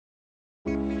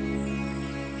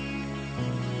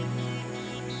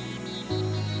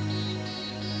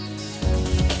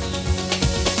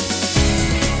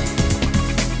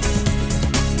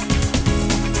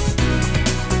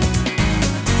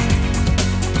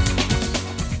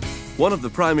One of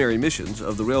the primary missions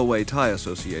of the Railway Tie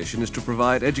Association is to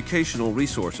provide educational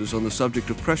resources on the subject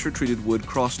of pressure-treated wood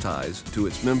crossties to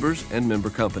its members and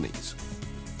member companies.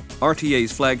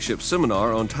 RTA's flagship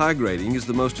seminar on tie grading is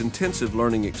the most intensive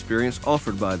learning experience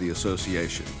offered by the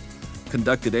association.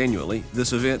 Conducted annually,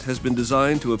 this event has been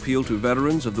designed to appeal to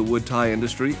veterans of the wood tie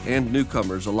industry and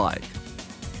newcomers alike.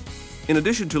 In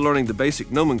addition to learning the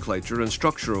basic nomenclature and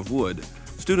structure of wood,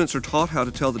 students are taught how to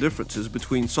tell the differences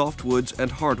between softwoods and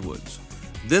hardwoods.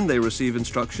 Then they receive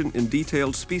instruction in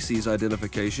detailed species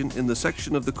identification in the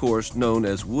section of the course known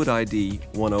as Wood ID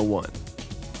 101.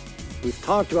 We've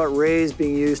talked about rays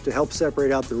being used to help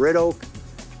separate out the red oak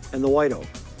and the white oak.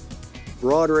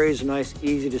 Broad rays are nice,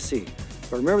 easy to see.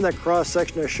 But remember that cross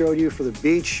section I showed you for the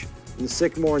beech and the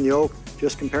sycamore and the oak,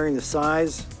 just comparing the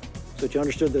size, so that you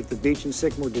understood that the beech and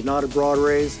sycamore did not have broad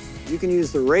rays? You can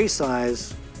use the ray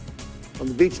size on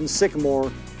the beech and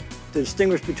sycamore to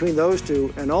distinguish between those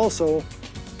two and also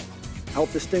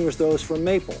help distinguish those from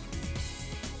maple.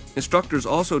 Instructors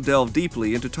also delve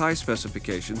deeply into tie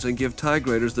specifications and give tie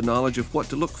graders the knowledge of what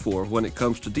to look for when it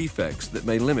comes to defects that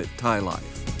may limit tie life.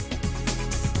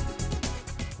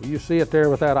 You see it there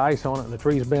with that ice on it and the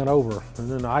tree's bent over, and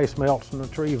then the ice melts and the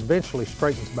tree eventually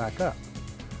straightens back up.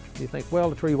 You think, well,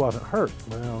 the tree wasn't hurt.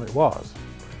 Well, it was.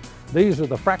 These are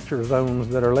the fracture zones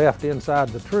that are left inside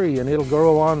the tree, and it'll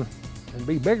grow on and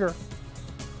be bigger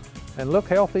and look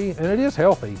healthy, and it is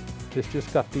healthy. It's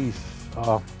just got these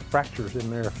fractures in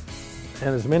there.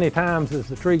 And as many times as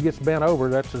the tree gets bent over,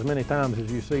 that's as many times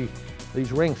as you see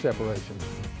these ring separations.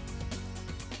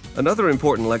 Another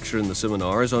important lecture in the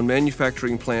seminar is on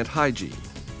manufacturing plant hygiene,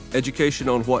 education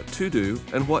on what to do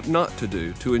and what not to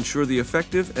do to ensure the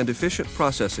effective and efficient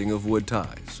processing of wood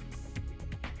ties.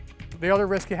 The other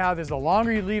risk you have is the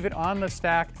longer you leave it on the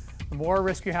stack, the more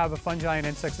risk you have of fungi and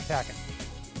insects attacking.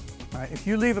 All right, if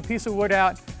you leave a piece of wood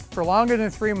out for longer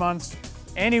than 3 months,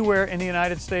 anywhere in the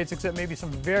United States, except maybe some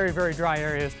very, very dry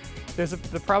areas,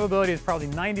 the probability is probably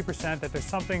 90% that there's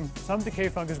some decay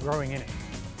fungus growing in it.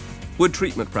 Wood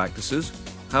treatment practices,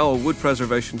 how a wood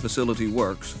preservation facility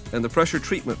works, and the pressure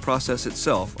treatment process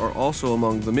itself are also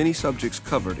among the many subjects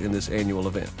covered in this annual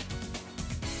event.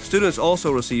 Students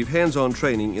also receive hands-on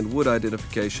training in wood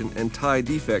identification and tie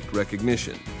defect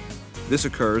recognition. This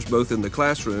occurs both in the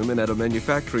classroom and at a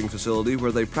manufacturing facility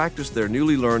where they practice their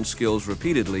newly learned skills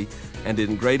repeatedly and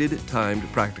in graded, timed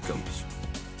practicums.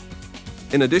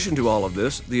 In addition to all of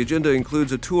this, the agenda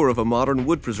includes a tour of a modern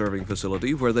wood preserving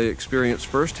facility where they experience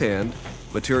firsthand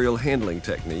material handling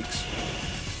techniques,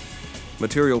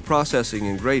 material processing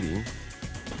and grading,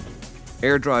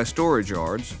 air-dry storage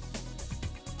yards,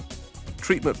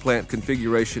 treatment plant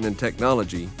configuration and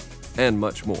technology, and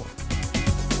much more.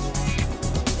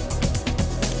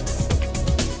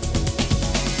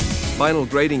 Final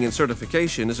grading and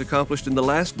certification is accomplished in the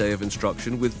last day of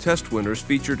instruction with test winners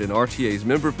featured in RTA's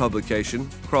member publication,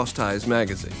 Crossties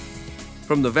magazine.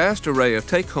 From the vast array of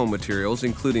take-home materials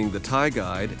including the tie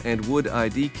guide and wood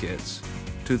ID kits,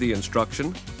 to the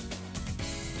instruction,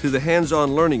 to the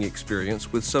hands-on learning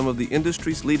experience with some of the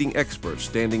industry's leading experts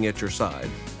standing at your side,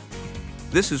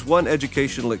 this is one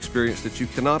educational experience that you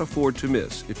cannot afford to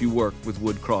miss if you work with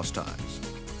wood crossties.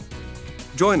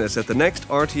 Join us at the next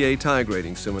RTA tie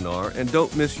grading seminar and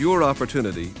don't miss your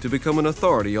opportunity to become an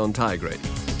authority on tie grading.